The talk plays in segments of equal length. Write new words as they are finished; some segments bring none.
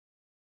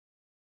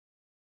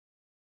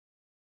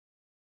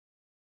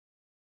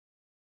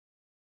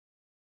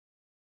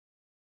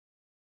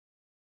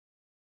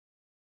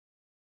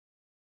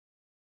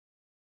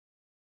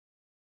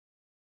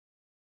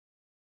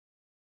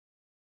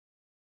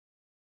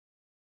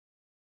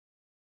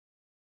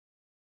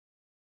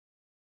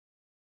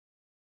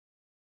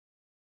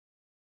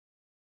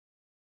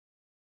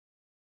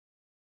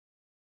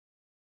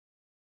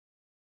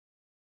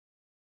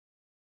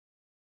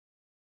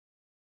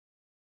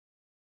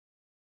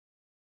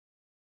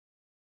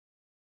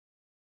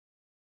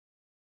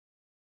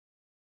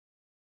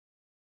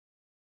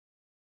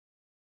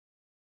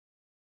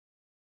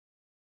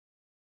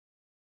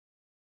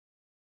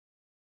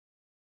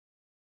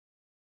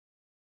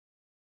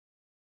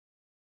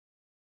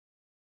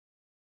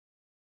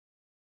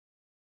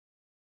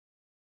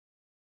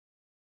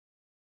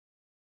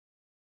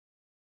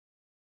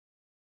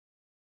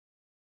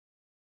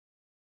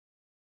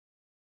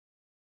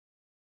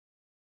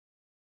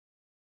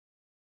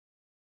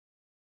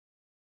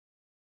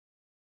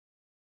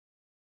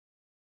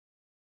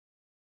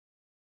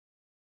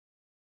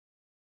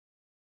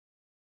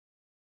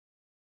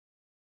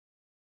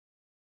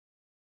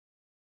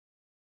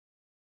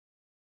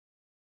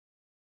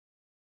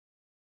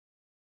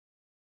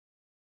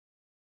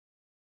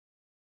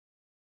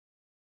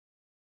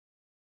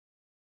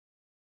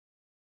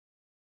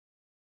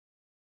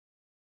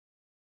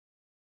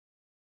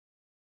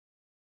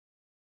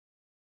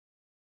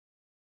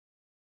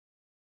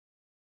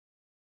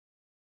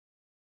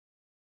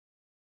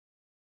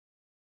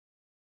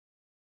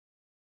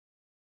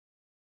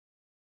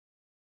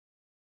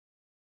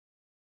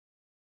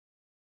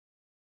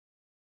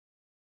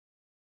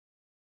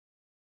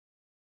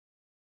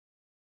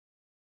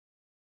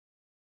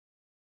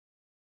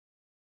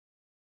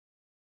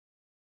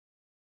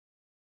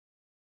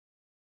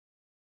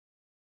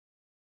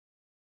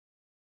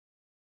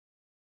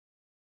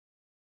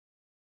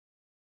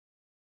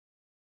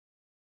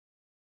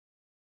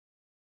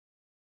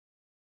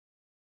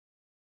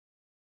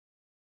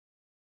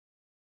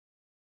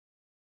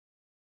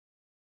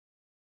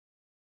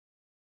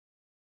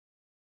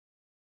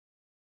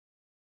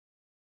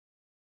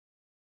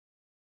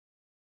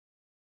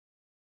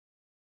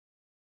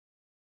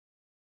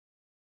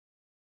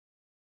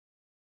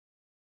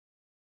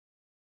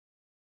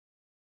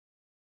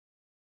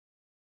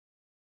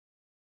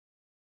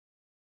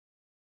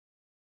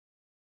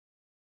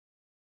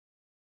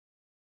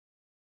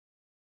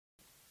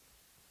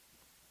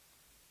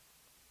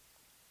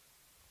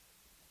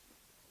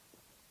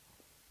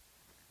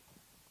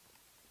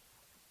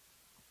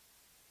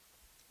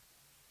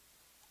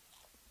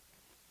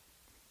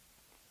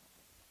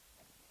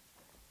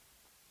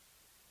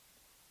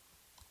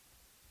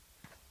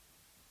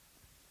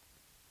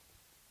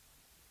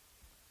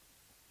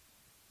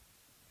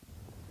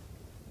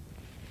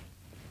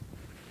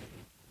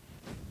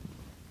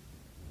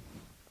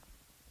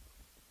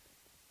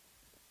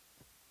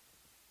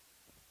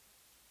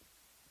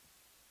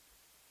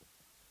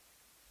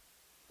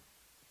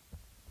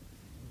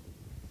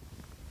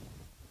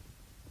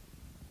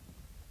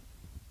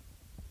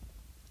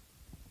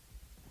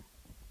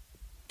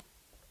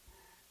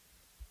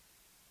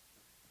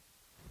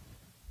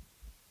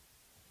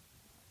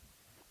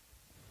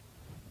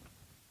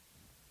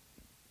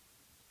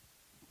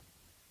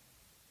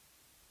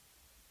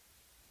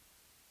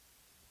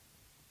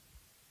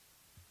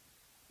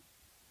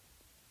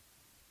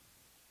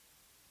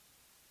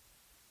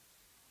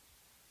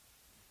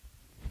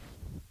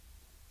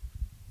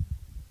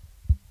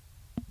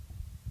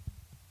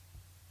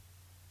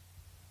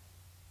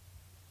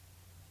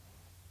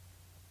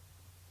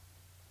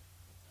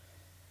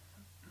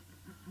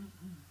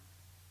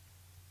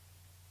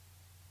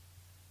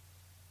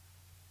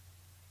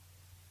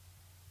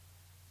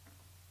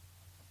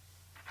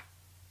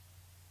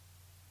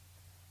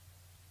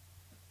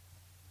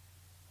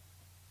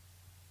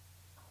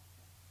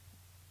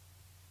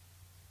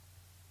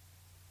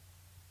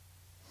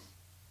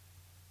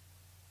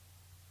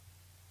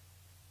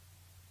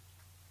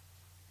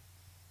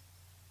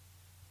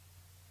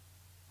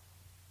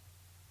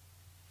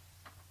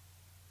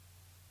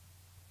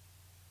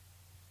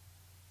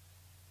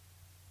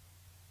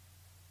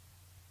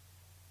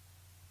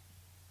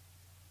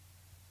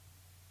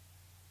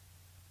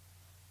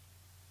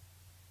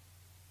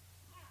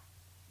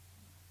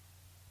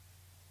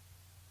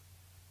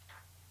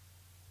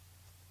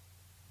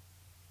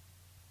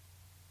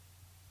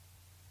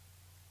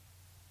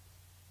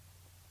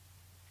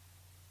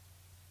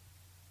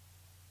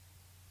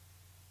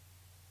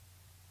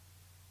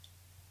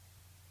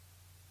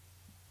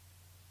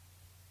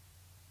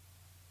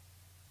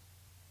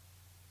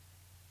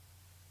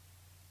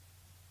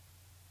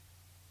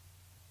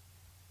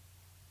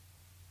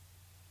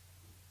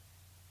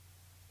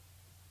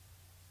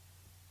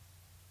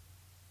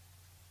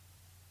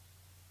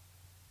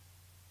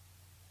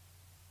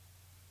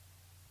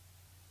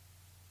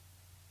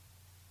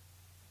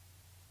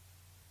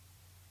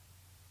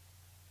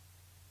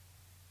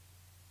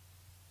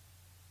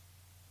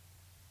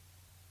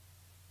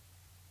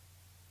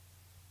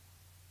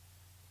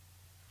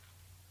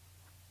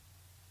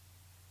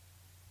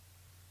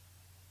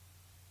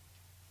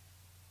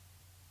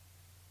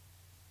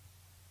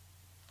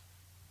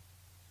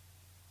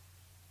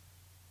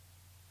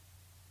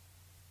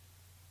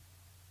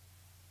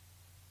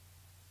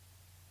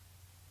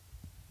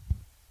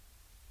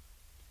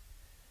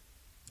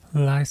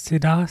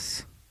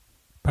Lycidas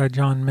by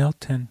John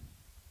Milton.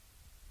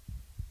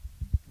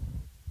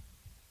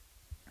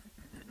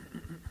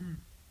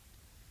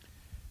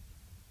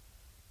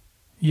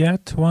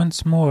 Yet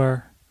once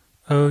more,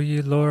 O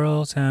ye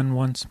laurels, and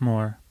once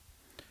more,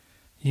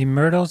 ye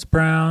myrtles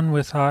brown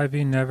with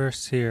ivy never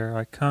sere,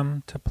 I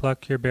come to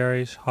pluck your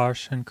berries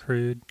harsh and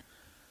crude,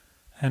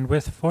 and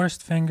with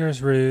forced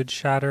fingers rude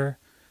shatter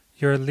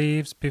your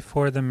leaves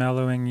before the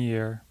mellowing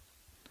year.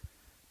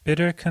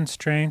 Bitter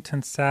constraint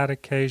and sad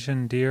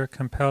occasion dear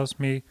compels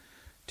me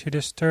to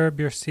disturb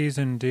your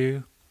season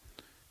due,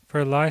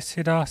 for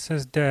Lycidas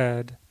is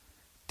dead,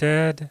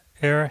 dead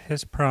ere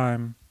his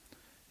prime,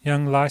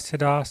 young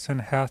Lycidas,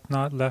 and hath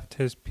not left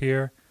his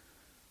peer.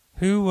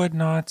 Who would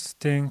not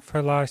sting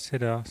for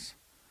Lycidas?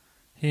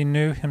 He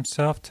knew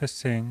himself to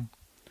sing,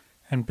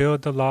 and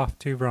build the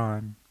lofty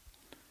rhyme.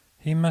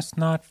 He must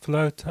not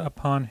float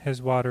upon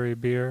his watery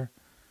bier,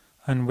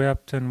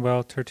 unwept and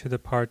welter to the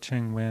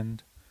parching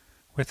wind,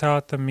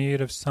 without the meed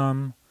of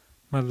some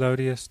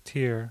melodious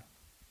tear.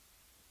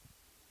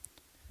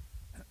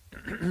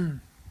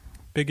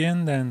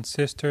 Begin then,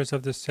 sisters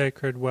of the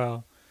sacred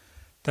well,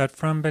 that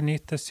from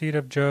beneath the seat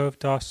of Jove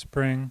doth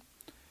spring.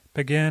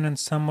 Begin, and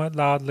somewhat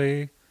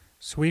loudly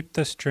sweep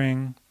the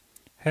string,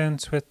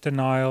 hence with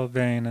denial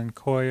vain and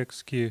coy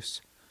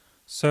excuse.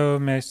 So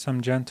may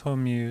some gentle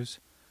muse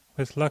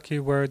with lucky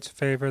words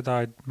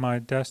favour my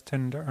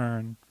destined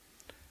urn,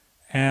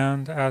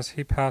 and as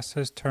he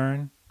passes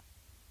turn,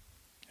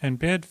 and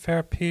bid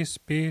fair peace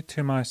be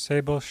to my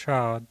sable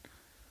shroud,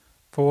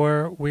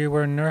 for we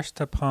were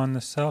nursed upon the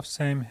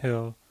selfsame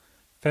hill,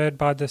 fed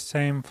by the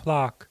same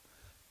flock,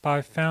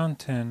 by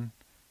fountain,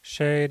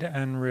 shade,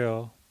 and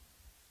rill.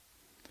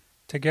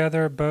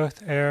 Together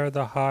both ere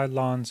the high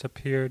lawns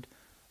appeared,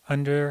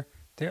 under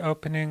the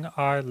opening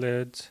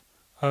eyelids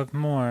of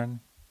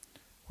morn,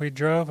 we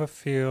drove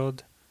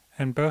afield,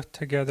 and both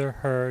together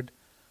heard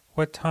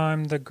what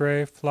time the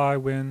grey fly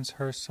winds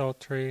her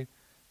sultry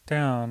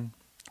down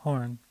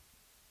horn,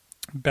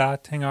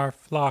 batting our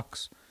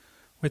flocks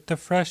with the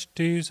fresh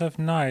dews of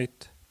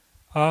night,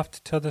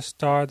 oft till the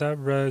star that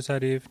rose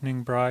at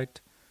evening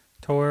bright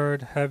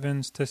toward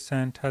heaven's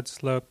descent had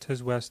sloped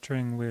his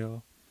westering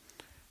wheel.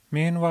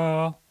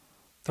 Meanwhile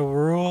the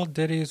rural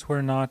ditties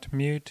were not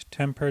mute,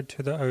 tempered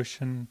to the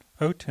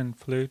oaten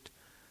flute.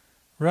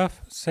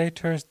 Rough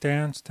satyrs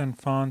danced and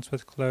fauns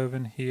with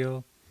cloven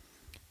heel,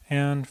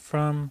 and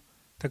from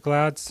the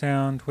glad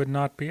sound would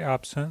not be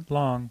absent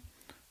long,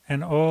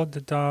 and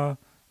old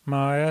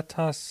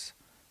Damaetas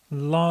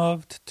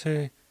loved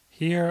to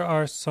hear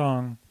our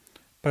song,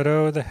 but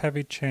oh, the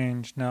heavy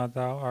change, now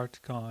thou art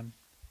gone.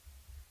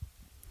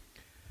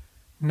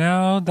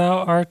 Now thou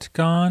art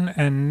gone,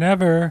 and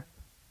never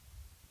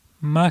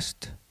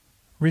must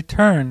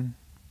return.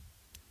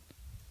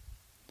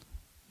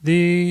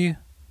 Thee,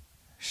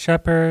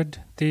 shepherd,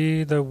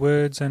 thee the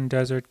woods and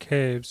desert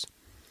caves,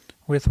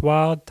 with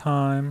wild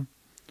thyme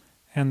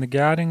and the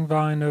gadding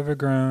vine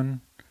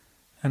overgrown,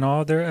 and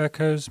all their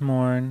echoes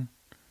mourn,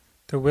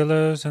 the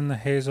willows and the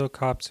hazel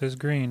copses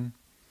green,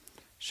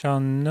 shall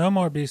no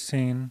more be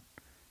seen,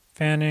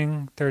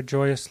 fanning their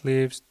joyous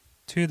leaves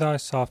to thy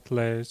soft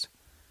lays,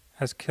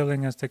 as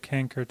killing as the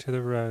canker to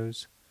the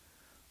rose,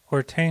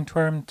 or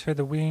taintworm to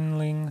the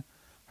weanling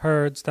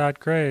herds that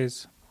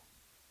graze,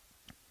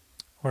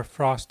 or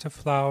frost to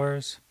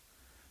flowers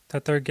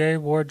that their gay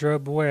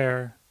wardrobe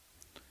wear.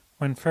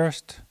 When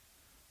first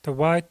the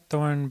white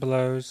thorn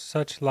blows,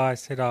 such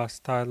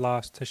Lycidas thy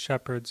loss to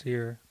shepherd's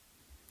ear.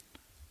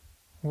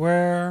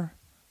 Where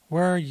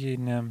were ye,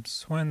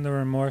 nymphs, when the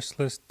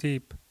remorseless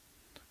deep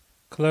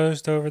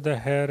closed over the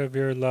head of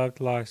your loved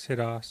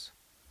Lycidas?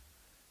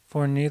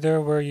 For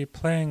neither were ye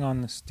playing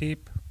on the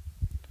steep,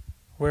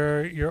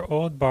 where your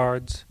old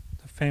bards,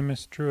 the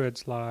famous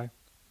Druids, lie,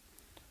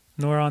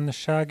 nor on the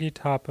shaggy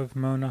top of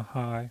Mona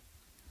high,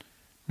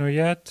 nor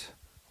yet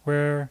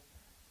where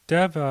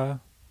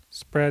Deva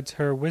spreads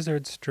her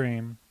wizard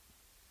stream.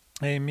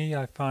 Me,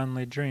 I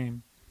fondly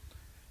dream.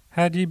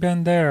 Had ye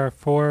been there,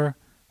 for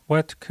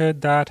what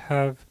could that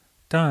have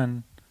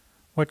done?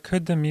 What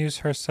could the Muse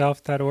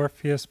herself that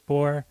Orpheus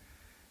bore,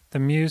 the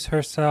Muse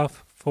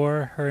herself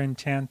for her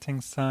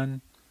enchanting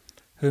son,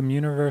 whom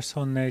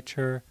universal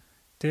nature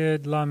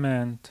did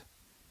lament,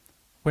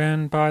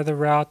 when by the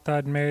rout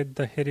that made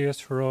the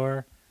hideous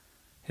roar,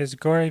 his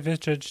gory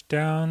visage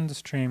down the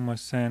stream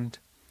was sent,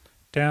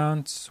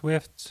 down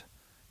swift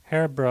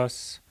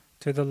Herbros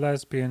to the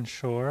Lesbian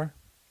shore?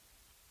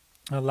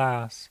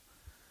 Alas,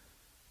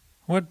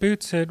 what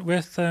boots it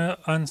with the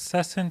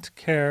uncessant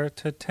care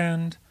to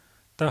tend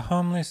the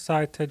homely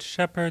sighted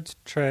shepherd's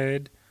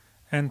trade,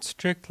 and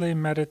strictly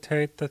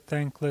meditate the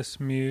thankless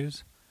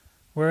muse?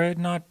 Were it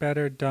not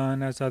better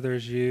done as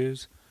others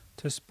use,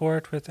 to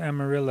sport with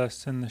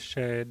Amaryllis in the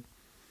shade,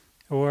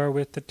 or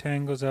with the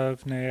tangles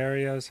of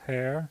Neaera's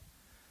hair?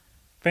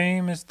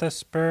 Fame is the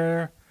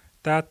spur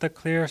that the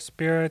clear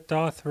spirit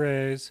doth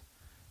raise,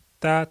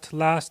 that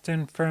last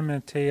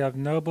infirmity of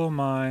noble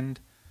mind,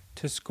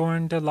 to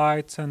scorn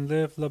delights and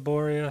live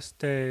laborious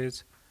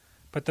days.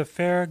 But the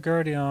fair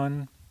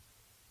guerdon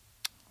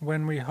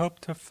when we hope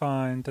to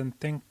find and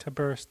think to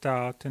burst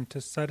out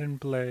into sudden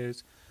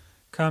blaze,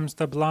 comes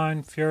the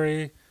blind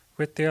fury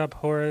with the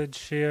abhorred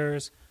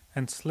shears,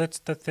 and slits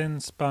the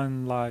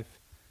thin-spun life.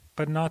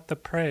 But not the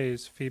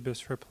praise,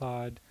 Phoebus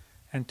replied,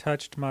 and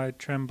touched my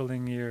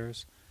trembling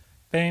ears.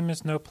 Fame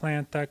is no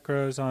plant that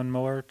grows on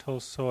mortal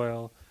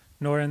soil,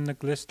 nor in the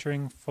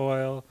glistering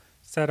foil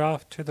set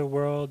off to the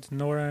world,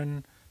 nor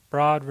in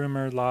broad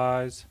rumor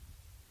lies,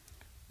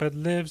 but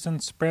lives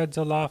and spreads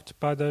aloft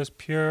by those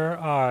pure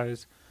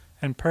eyes,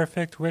 and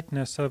perfect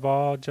witness of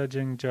all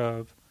judging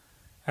Jove,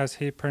 as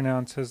he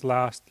pronounces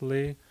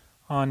lastly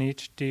on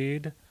each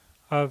deed,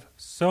 of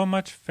so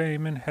much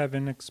fame in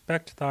heaven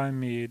expect thy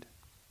meed.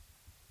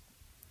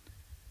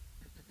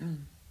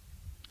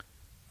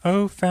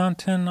 O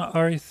fountain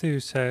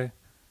Arethusae,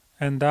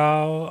 and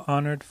thou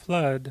honoured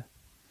flood,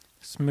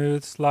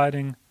 smooth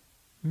sliding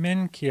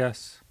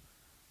Mincius,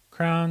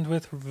 crowned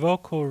with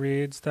vocal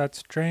reeds, that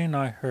strain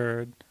I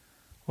heard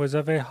was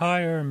of a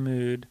higher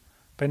mood,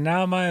 but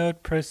now my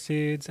ode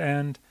proceeds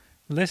and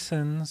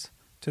listens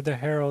to the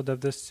herald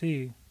of the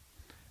sea,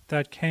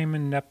 that came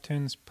in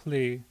Neptune's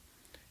plea.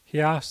 He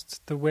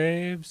asked the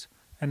waves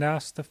and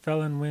asked the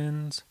felon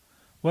winds,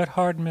 what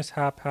hard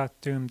mishap hath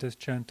doomed this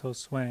gentle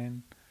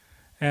swain?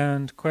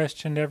 And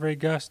questioned every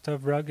gust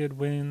of rugged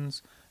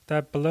winds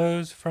that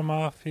blows from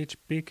off each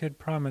beaked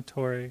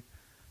promontory.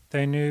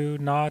 They knew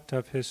not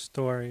of his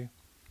story.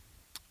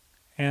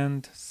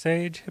 And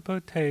sage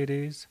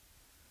Hippotades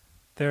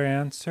their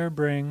answer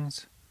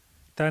brings,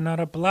 that not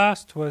a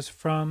blast was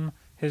from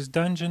his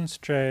dungeon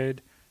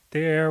strayed, the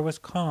air was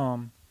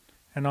calm,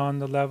 and on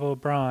the level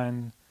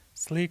brine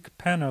sleek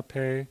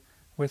Penelope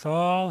with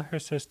all her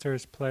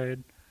sisters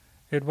played.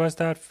 It was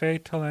that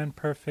fatal and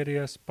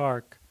perfidious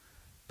bark,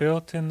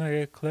 built in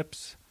the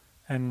eclipse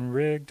and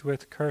rigged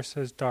with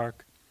curses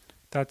dark,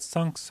 that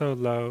sunk so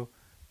low,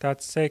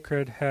 that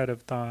sacred head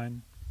of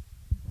thine.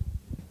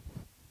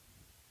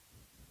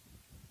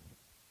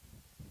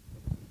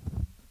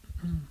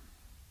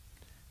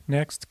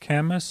 Next,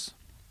 Camus,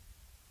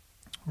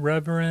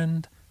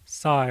 reverend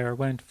sire,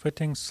 went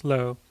footing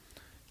slow,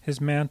 his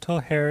mantle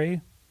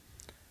hairy,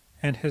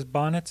 and his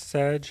bonnet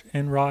sedge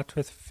inwrought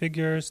with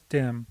figures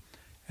dim,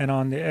 and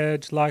on the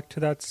edge, like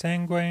to that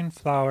sanguine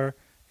flower,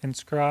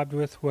 inscribed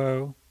with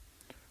woe.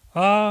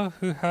 Ah,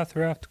 who hath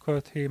reft,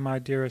 quoth he, my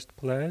dearest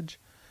pledge,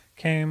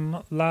 came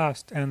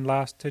last and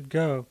last did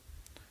go.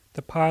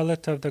 The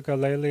pilot of the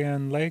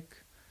Galilean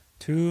lake,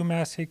 2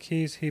 massy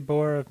keys he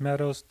bore of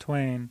metals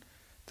twain,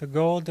 the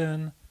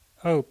golden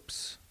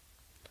opes,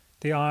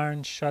 the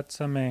iron shuts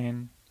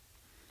amain.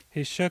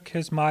 He shook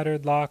his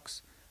mitred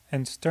locks,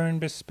 and stern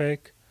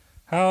bespake,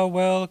 how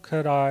well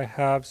could I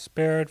have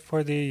spared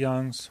for thee,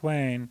 young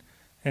swain,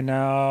 and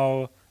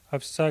now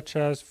of such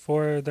as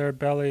for their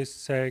bellies'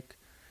 sake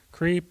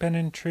creep and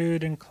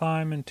intrude and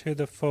climb into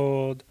the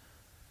fold.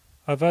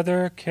 Of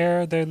other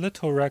care they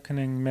little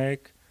reckoning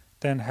make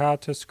than how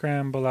to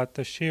scramble at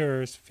the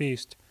shearer's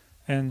feast,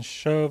 and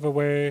shove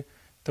away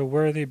the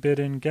worthy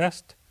bidden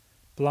guest,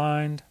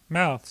 blind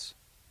mouths,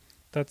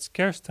 that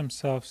scarce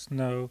themselves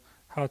know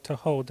how to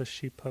hold a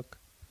sheep-hook,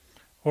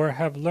 or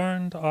have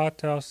learned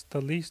aught else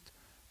the least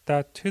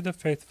that to the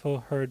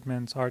faithful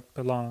herdman's art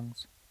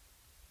belongs.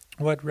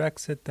 What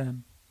recks it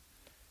them?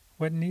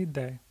 What need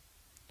they?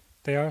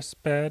 They are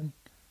sped,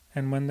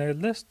 and when they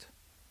list,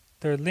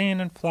 their lean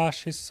and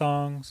flashy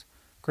songs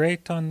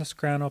grate on the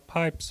scrannel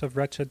pipes of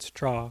wretched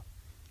straw.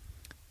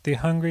 The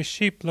hungry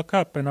sheep look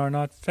up and are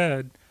not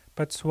fed,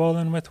 but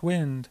swollen with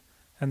wind,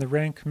 and the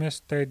rank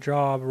mist they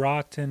draw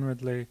rot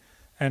inwardly,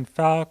 and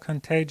foul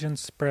contagion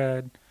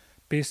spread,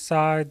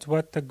 besides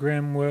what the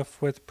grim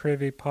wolf with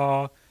privy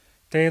paw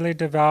daily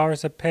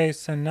devours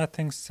apace, and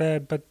nothing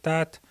said but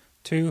that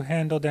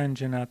 2-handled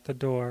engine at the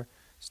door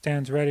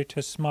stands ready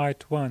to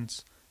smite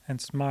once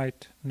and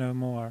smite no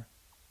more.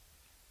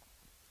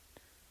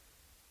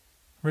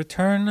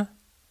 Return,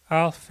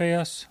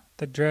 Alpheus,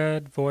 the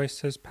dread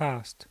voice is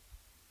past,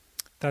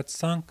 that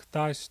sunk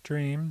thy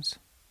streams.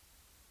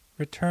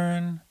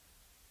 Return,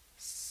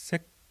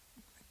 Cyclean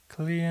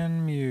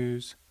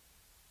muse,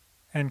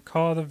 and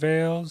call the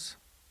vales,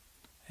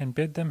 and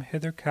bid them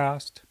hither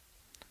cast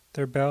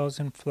their bells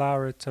and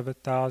flowerets of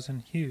 1,000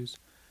 hues.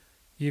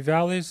 Ye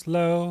valleys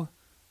low,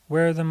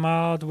 where the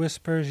mild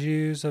whispers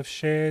use of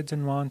shades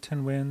and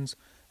wanton winds,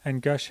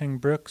 and gushing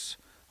brooks,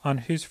 on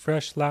whose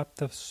fresh lap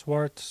the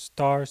swart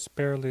star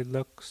sparely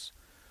looks,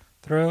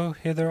 throw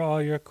hither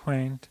all your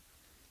quaint,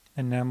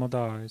 enamelled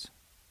eyes,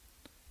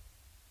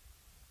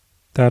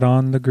 that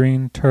on the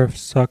green turf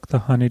suck the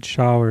honeyed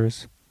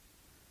showers,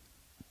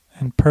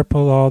 and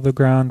purple all the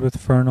ground with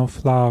vernal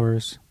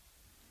flowers.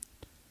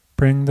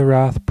 Bring the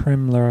wrath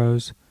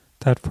primrose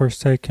that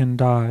forsaken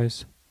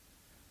dies,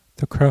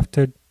 the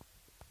crufted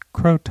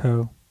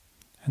croto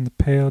and the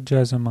pale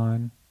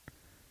jessamine,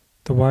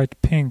 the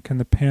white pink and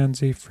the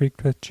pansy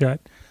freaked with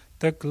jet,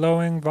 the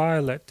glowing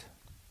violet,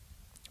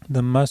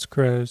 the musk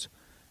rose,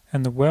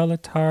 and the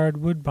well-attired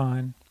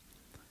woodbine,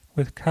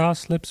 with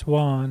cowslips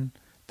wan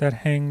that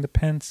hang the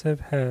pensive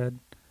head,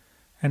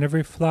 and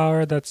every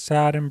flower that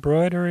sad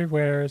embroidery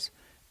wears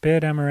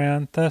bid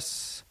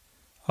Amaranthus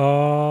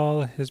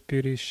all his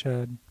beauty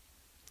shed.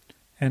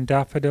 And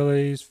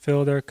daffodillies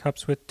fill their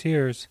cups with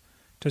tears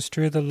to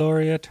strew the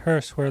laureate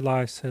hearse where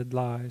Lycid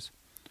lies.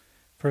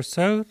 For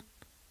so,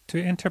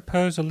 to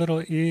interpose a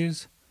little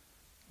ease,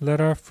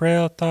 let our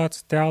frail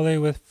thoughts dally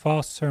with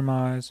false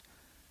surmise.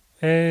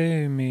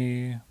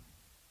 Me,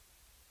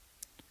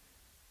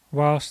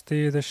 whilst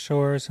thee the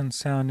shores and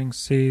sounding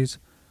seas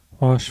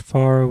wash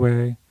far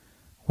away,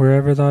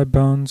 wherever thy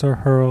bones are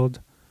hurled,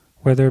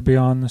 whether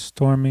beyond the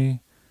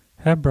stormy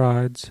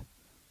Hebrides,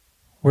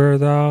 where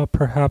thou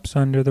perhaps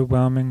under the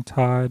whelming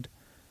tide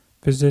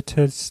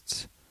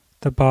visitest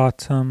the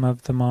bottom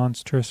of the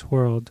monstrous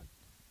world,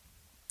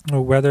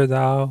 or whether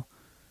thou,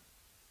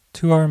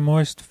 to our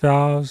moist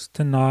vows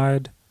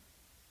denied,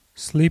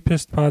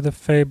 sleepest by the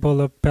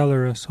fable of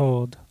Belarus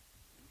old,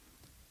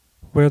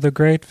 where the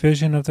great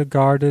vision of the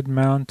guarded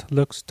mount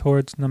looks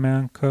towards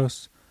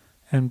Namancos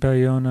and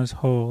Bayona's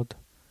hold.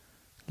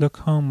 Look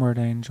homeward,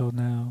 angel,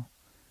 now,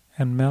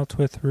 and melt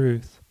with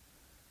ruth,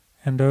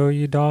 and O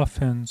ye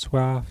dolphins,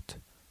 waft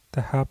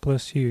the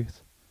hapless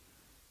youth.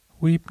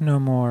 Weep no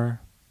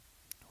more,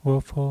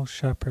 woeful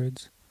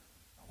shepherds,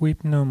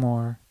 weep no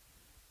more,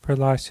 for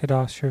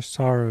Lycidas your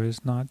sorrow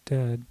is not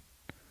dead.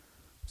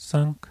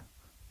 Sunk,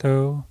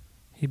 though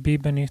he be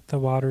beneath the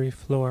watery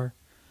floor,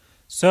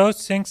 so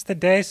sinks the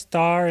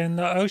day-star in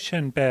the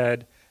ocean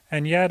bed,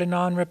 and yet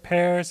anon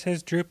repairs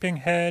his drooping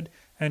head,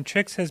 and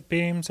tricks his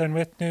beams, and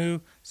with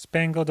new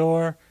spangled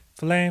ore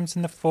flames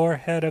in the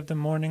forehead of the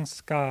morning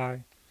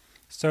sky.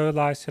 So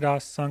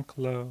Lycidas sunk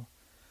low,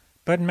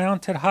 but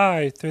mounted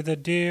high through the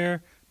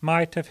dear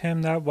might of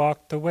him that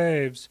walked the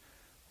waves,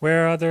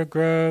 where other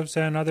groves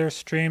and other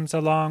streams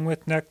along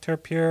with nectar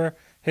pure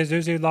his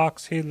oozy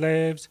locks he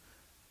laves,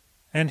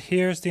 and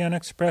hears the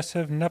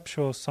unexpressive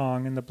nuptial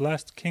song in the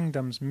blessed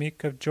kingdoms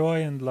meek of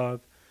joy and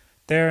love.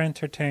 There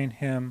entertain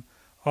him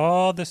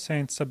all the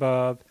saints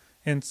above,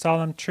 in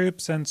solemn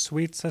troops and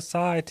sweet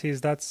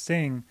societies that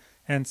sing,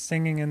 and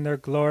singing in their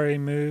glory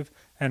move,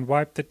 and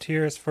wipe the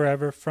tears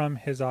forever from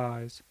his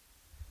eyes.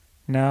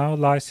 Now,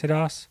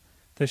 Lycidas,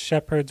 the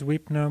shepherds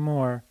weep no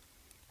more.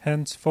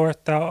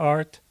 Henceforth thou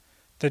art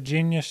the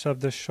genius of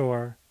the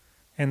shore,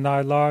 in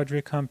thy large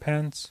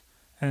recompense,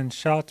 and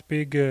shalt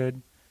be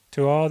good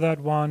to all that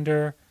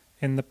wander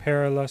in the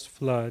perilous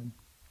flood.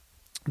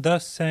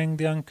 Thus sang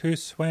the uncouth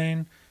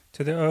swain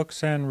to the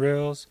oaks and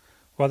rills,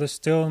 while the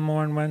still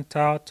morn went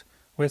out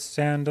with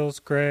sandals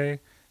grey.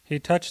 He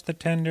touched the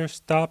tender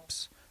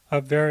stops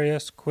of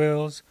various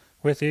quills,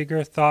 with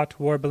eager thought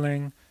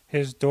warbling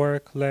his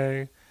Doric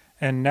lay.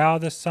 And now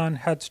the sun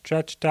had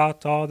stretched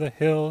out all the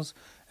hills,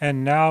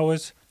 and now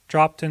was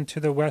dropped into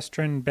the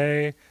western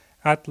bay.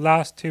 At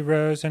last he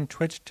rose and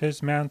twitched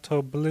his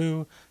mantle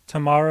blue,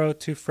 tomorrow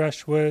to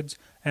fresh woods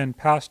and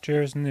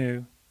pastures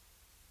new.